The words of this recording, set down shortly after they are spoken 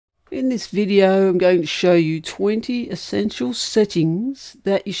In this video, I'm going to show you 20 essential settings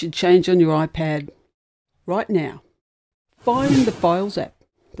that you should change on your iPad right now. Find the Files app.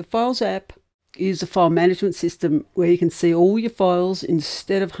 The Files app is a file management system where you can see all your files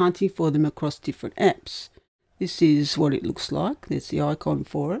instead of hunting for them across different apps. This is what it looks like. There's the icon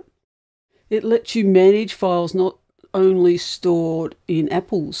for it. It lets you manage files not only stored in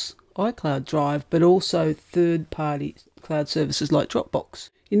Apple's iCloud drive, but also third-party cloud services like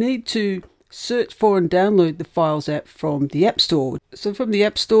Dropbox. You need to search for and download the Files app from the App Store. So from the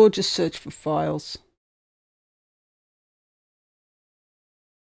App Store, just search for Files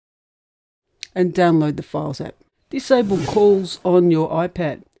and download the Files app. Disable calls on your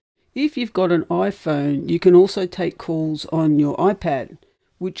iPad. If you've got an iPhone, you can also take calls on your iPad,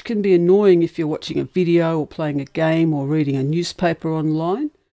 which can be annoying if you're watching a video or playing a game or reading a newspaper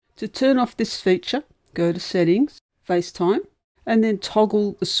online. To turn off this feature, go to Settings, FaceTime, and then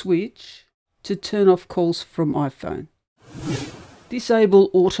toggle the switch to turn off calls from iPhone.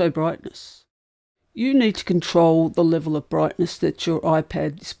 Disable auto brightness. You need to control the level of brightness that your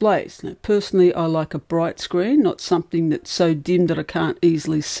iPad displays. Now, personally, I like a bright screen, not something that's so dim that I can't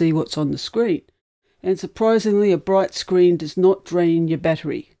easily see what's on the screen. And surprisingly, a bright screen does not drain your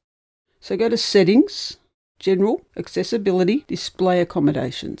battery. So go to Settings, General, Accessibility, Display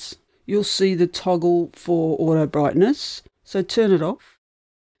Accommodations. You'll see the toggle for auto brightness. So turn it off.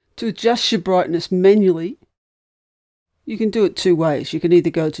 To adjust your brightness manually, you can do it two ways. You can either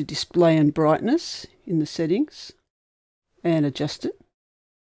go to Display and Brightness in the settings and adjust it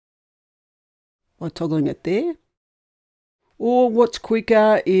by toggling it there. Or what's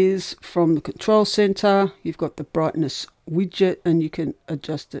quicker is from the Control Center, you've got the brightness widget and you can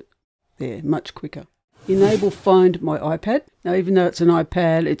adjust it there much quicker. Enable Find My iPad. Now, even though it's an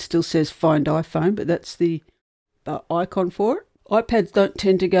iPad, it still says Find iPhone, but that's the icon for it. iPads don't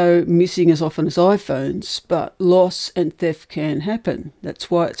tend to go missing as often as iPhones, but loss and theft can happen.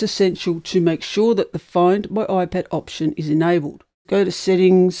 That's why it's essential to make sure that the Find My iPad option is enabled. Go to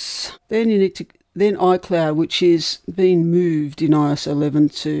Settings, then iCloud, which is being moved in iOS 11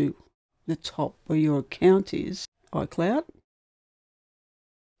 to the top where your account is, iCloud.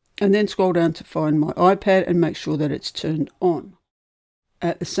 And then scroll down to Find My iPad and make sure that it's turned on.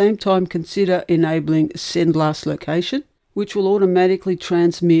 At the same time, consider enabling Send Last Location, which will automatically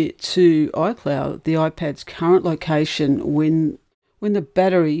transmit to iCloud the iPad's current location when the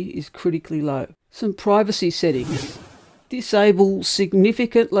battery is critically low. Some privacy settings. Disable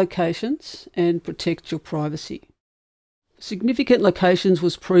significant locations and protect your privacy. Significant locations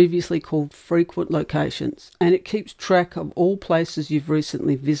was previously called frequent locations, and it keeps track of all places you've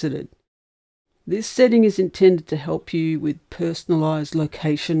recently visited. This setting is intended to help you with personalized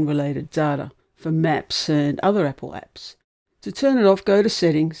location-related data for maps and other Apple apps. To turn it off, go to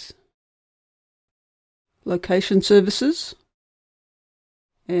Settings, Location Services,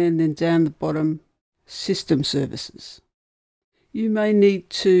 and then down the bottom, System Services. You may need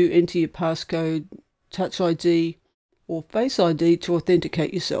to enter your passcode, Touch ID, or Face ID to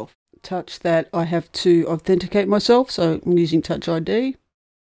authenticate yourself. Touch that, I have to authenticate myself, so I'm using Touch ID.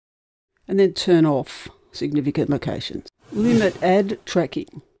 And then turn off significant locations. Limit ad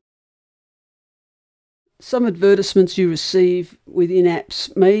tracking. Some advertisements you receive within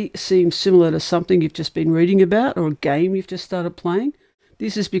apps may seem similar to something you've just been reading about or a game you've just started playing.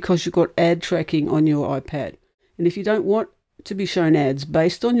 This is because you've got ad tracking on your iPad. And if you don't want to be shown ads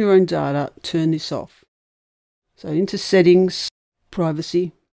based on your own data, turn this off. So into Settings,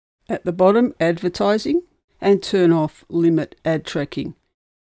 Privacy, at the bottom, Advertising, and turn off Limit Ad Tracking.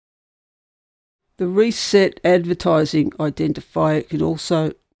 The Reset Advertising identifier, you can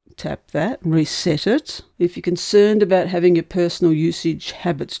also tap that and reset it. If you're concerned about having your personal usage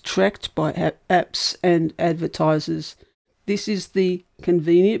habits tracked by apps and advertisers, this is the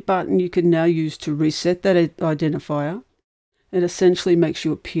convenient button you can now use to reset that identifier. It essentially makes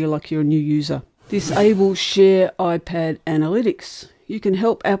you appear like you're a new user. Disable Share iPad Analytics. You can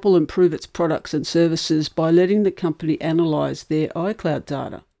help Apple improve its products and services by letting the company analyze their iCloud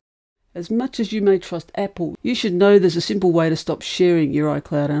data. As much as you may trust Apple, you should know there's a simple way to stop sharing your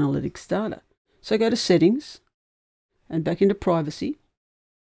iCloud Analytics data. So go to Settings and back into Privacy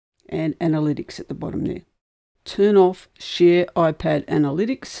and Analytics at the bottom there. Turn off Share iPad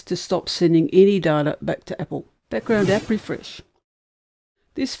Analytics to stop sending any data back to Apple. Background App Refresh.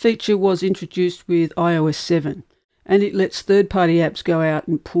 This feature was introduced with iOS 7 and it lets third-party apps go out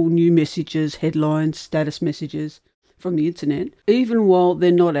and pull new messages, headlines, status messages from the internet, even while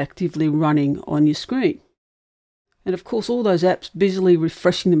they're not actively running on your screen. And of course, all those apps busily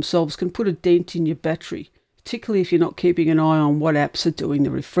refreshing themselves can put a dent in your battery. particularly if you're not keeping an eye on what apps are doing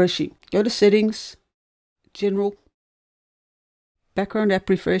the refreshing. Go to Settings, General, Background App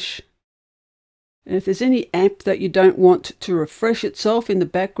Refresh. And if there's any app that you don't want to refresh itself in the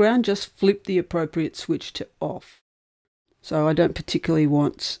background, just flip the appropriate switch to off. So I don't particularly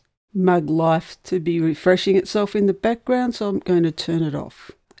want Mug Life to be refreshing itself in the background, so I'm going to turn it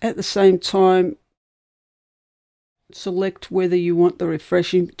off. At the same time, select whether you want the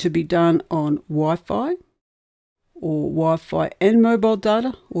refreshing to be done on Wi-Fi or Wi-Fi and mobile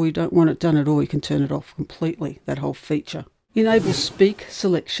data, or you don't want it done at all. You can turn it off completely, that whole feature. Enable speak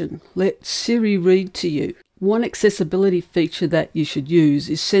selection. Let Siri read to you. One accessibility feature that you should use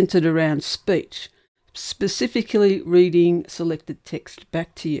is centered around speech, specifically reading selected text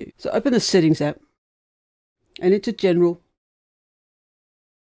back to you. So open the Settings app and into General,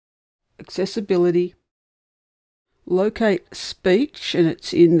 Accessibility, locate Speech, and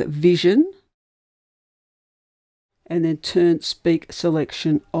it's in Vision, and then turn Speak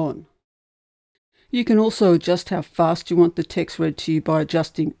Selection on. You can also adjust how fast you want the text read to you by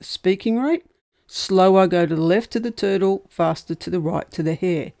adjusting the speaking rate. Slower, go to the left to the turtle, faster to the right to the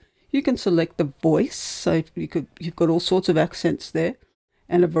hare. You can select the voice, so you've got all sorts of accents there,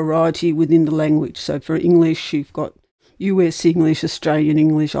 and a variety within the language. So for English, you've got US English, Australian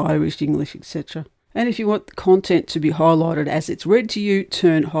English, Irish English, etc. And if you want the content to be highlighted as it's read to you,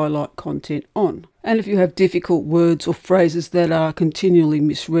 turn Highlight Content on. And if you have difficult words or phrases that are continually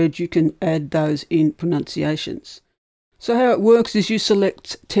misread, you can add those in pronunciations. So how it works is you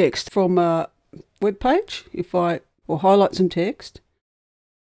select text from a web page, or highlight some text.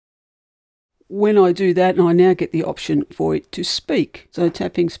 When I do that, I now get the option for it to speak. So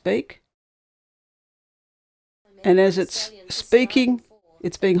tapping Speak. And as it's speaking,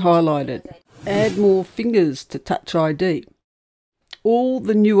 it's being highlighted. Add more fingers to Touch ID. All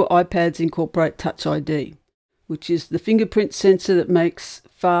the newer iPads incorporate Touch ID, which is the fingerprint sensor that makes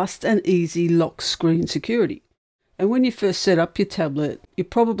fast and easy lock screen security. And when you first set up your tablet, you're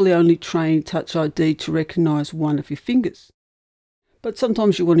probably only trained Touch ID to recognise one of your fingers. But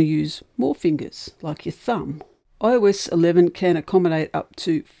sometimes you want to use more fingers, like your thumb. iOS 11 can accommodate up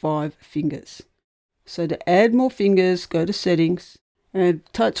to 5 fingers. So to add more fingers, go to Settings, and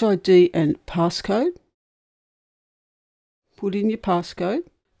Touch ID and passcode. Put in your passcode,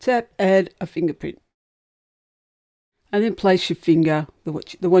 tap Add a fingerprint, and then place your finger,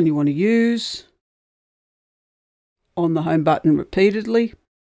 the one you want to use, on the home button repeatedly.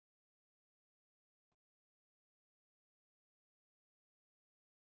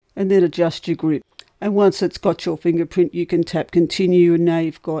 And then adjust your grip. And once it's got your fingerprint, you can tap Continue, and now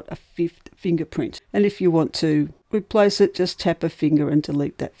you've got a 5th fingerprint. And if you want to replace it, just tap a finger and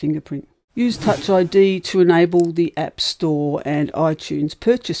delete that fingerprint. Use Touch ID to enable the App Store and iTunes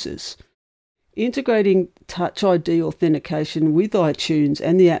purchases. Integrating Touch ID authentication with iTunes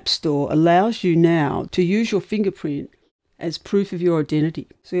and the App Store allows you now to use your fingerprint as proof of your identity.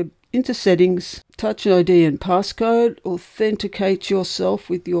 So into Settings, Touch ID and passcode, authenticate yourself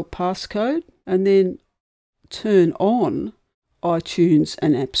with your passcode, and then turn on iTunes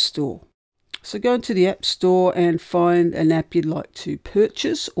and App Store. So go into the App Store and find an app you'd like to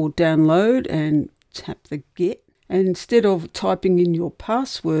purchase or download and tap the Get. And instead of typing in your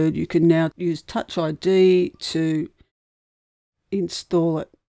password, you can now use Touch ID to install it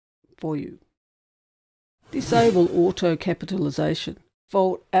for you. Disable auto capitalization.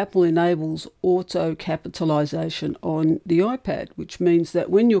 Default, Apple enables auto capitalization on the iPad, which means that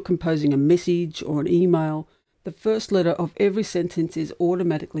when you're composing a message or an email, the first letter of every sentence is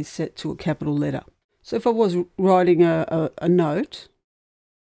automatically set to a capital letter. So if I was writing a note,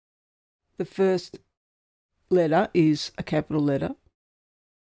 the first letter is a capital letter.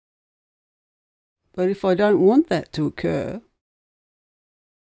 But if I don't want that to occur,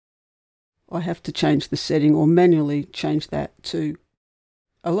 I have to change the setting or manually change that to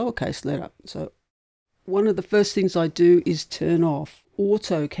a lowercase letter. So one of the first things I do is turn off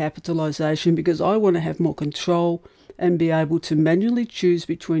auto capitalization because I want to have more control and be able to manually choose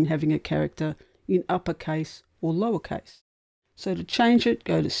between having a character in uppercase or lowercase. So to change it,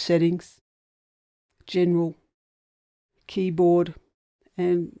 go to Settings, General, Keyboard,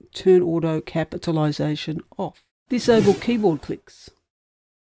 and turn auto capitalization off. Disable keyboard clicks.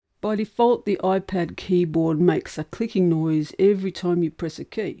 By default, the iPad keyboard makes a clicking noise every time you press a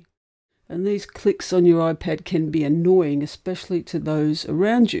key. And these clicks on your iPad can be annoying, especially to those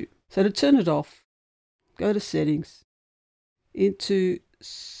around you. So to turn it off, go to Settings, into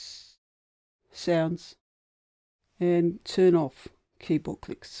Sounds, and turn off keyboard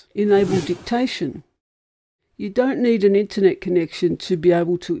clicks. Enable Dictation. You don't need an internet connection to be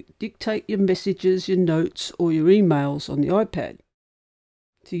able to dictate your messages, your notes, or your emails on the iPad.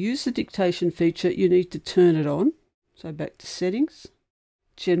 To use the dictation feature, you need to turn it on. So back to Settings,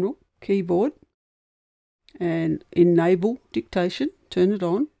 General, Keyboard, and Enable Dictation. Turn it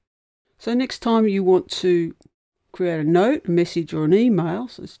on. So next time you want to create a note, a message, or an email,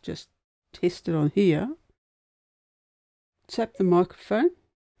 so let's just test it on here. Tap the microphone.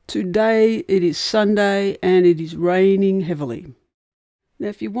 Today it is Sunday and it is raining heavily. Now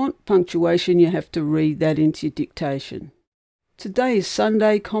if you want punctuation, you have to read that into your dictation. Today is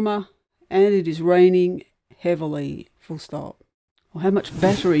Sunday, comma, and it is raining heavily, full stop. Or how much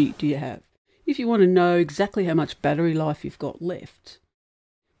battery do you have? If you want to know exactly how much battery life you've got left.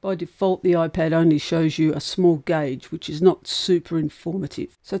 By default, the iPad only shows you a small gauge, which is not super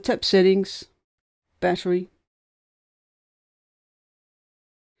informative. So tap Settings, Battery,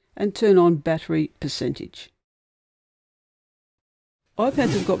 and turn on battery percentage.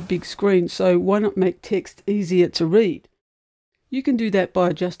 iPads have got big screens, so why not make text easier to read? You can do that by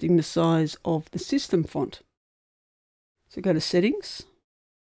adjusting the size of the system font. So go to Settings,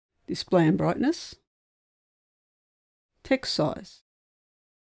 Display and Brightness, Text Size.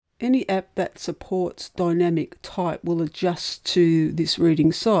 Any app that supports dynamic type will adjust to this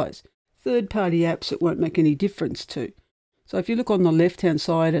reading size. Third-party apps it won't make any difference to. So if you look on the left-hand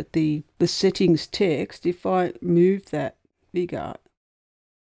side at the settings text, if I move that bigger,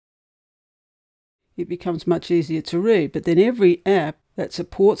 it becomes much easier to read. But then every app that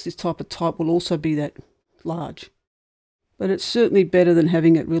supports this type of type will also be that large. But it's certainly better than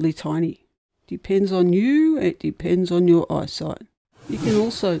having it really tiny. Depends on you, it depends on your eyesight. You can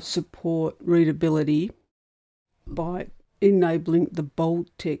also support readability by enabling the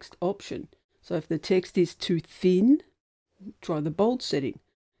bold text option. So if the text is too thin, try the bold setting.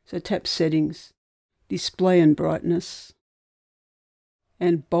 So tap Settings, Display and Brightness,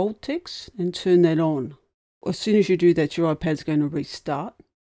 and bold text, and turn that on. As soon as you do that, your iPad's going to restart.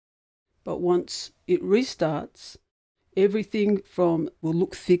 But once it restarts, everything will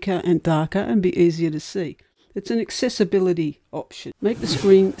look thicker and darker and be easier to see. It's an accessibility option. Make the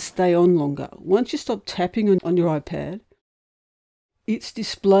screen stay on longer. Once you stop tapping on your iPad, its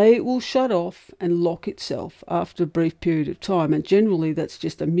display will shut off and lock itself after a brief period of time, and generally that's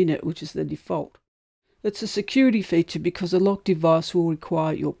just a minute, which is the default. It's a security feature because a locked device will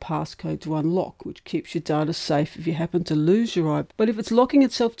require your passcode to unlock, which keeps your data safe if you happen to lose your iPad. But if it's locking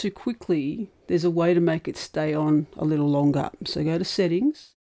itself too quickly, there's a way to make it stay on a little longer. So go to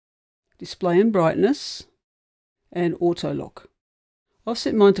Settings, Display and Brightness, and Auto Lock. I've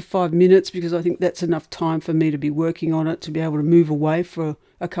set mine to 5 minutes because I think that's enough time for me to be working on it, to be able to move away for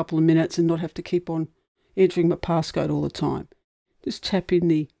a couple of minutes and not have to keep on entering my passcode all the time. Just tap in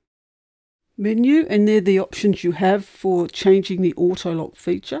the menu and they're the options you have for changing the auto lock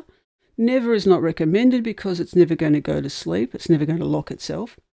feature. Never is not recommended because it's never going to go to sleep. It's never going to lock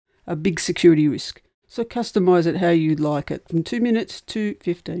itself. A big security risk. So customize it how you'd like it, from 2 minutes to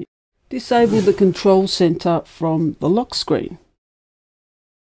 15. Disable the control center from the lock screen.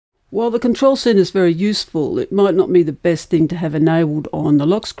 While the control center is very useful, it might not be the best thing to have enabled on the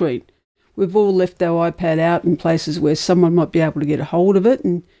lock screen. We've all left our iPad out in places where someone might be able to get a hold of it,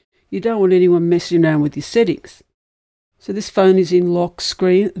 and you don't want anyone messing around with your settings. So this phone is in lock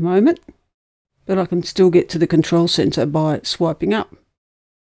screen at the moment, but I can still get to the control center by swiping up.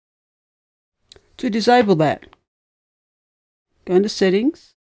 To disable that, go into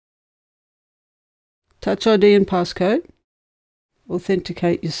Settings, Touch ID and Passcode,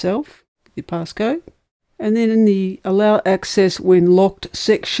 authenticate yourself with your passcode, and then in the Allow Access When Locked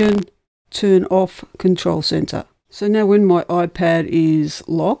section, turn off Control Center. So now when my iPad is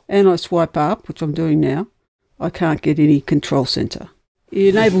locked and I swipe up, which I'm doing now, I can't get any Control Center.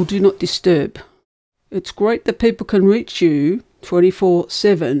 Enable Do Not Disturb. It's great that people can reach you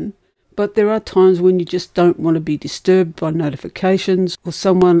 24/7, but there are times when you just don't want to be disturbed by notifications or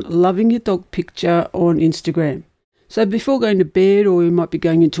someone loving your dog picture on Instagram. So before going to bed, or you might be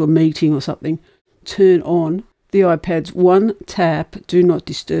going into a meeting or something, turn on the iPad's one tap Do Not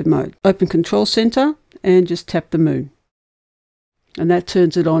Disturb mode. Open Control Center and just tap the moon. And that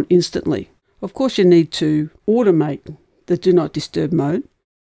turns it on instantly. Of course you need to automate the Do Not Disturb mode.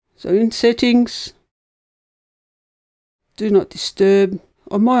 So in Settings, Do Not Disturb.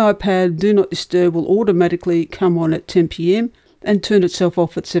 On my iPad, Do Not Disturb will automatically come on at 10 PM and turn itself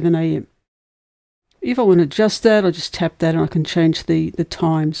off at 7 AM. If I want to adjust that, I just tap that and I can change the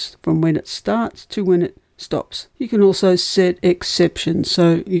times from when it starts to when it stops. You can also set exceptions,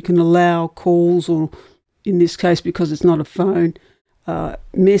 so you can allow calls, or in this case, because it's not a phone,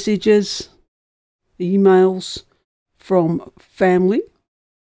 messages, emails from family.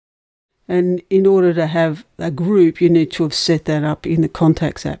 And in order to have a group, you need to have set that up in the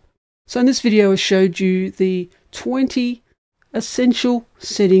Contacts app. So in this video, I showed you the 20 essential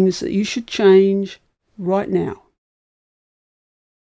settings that you should change right now.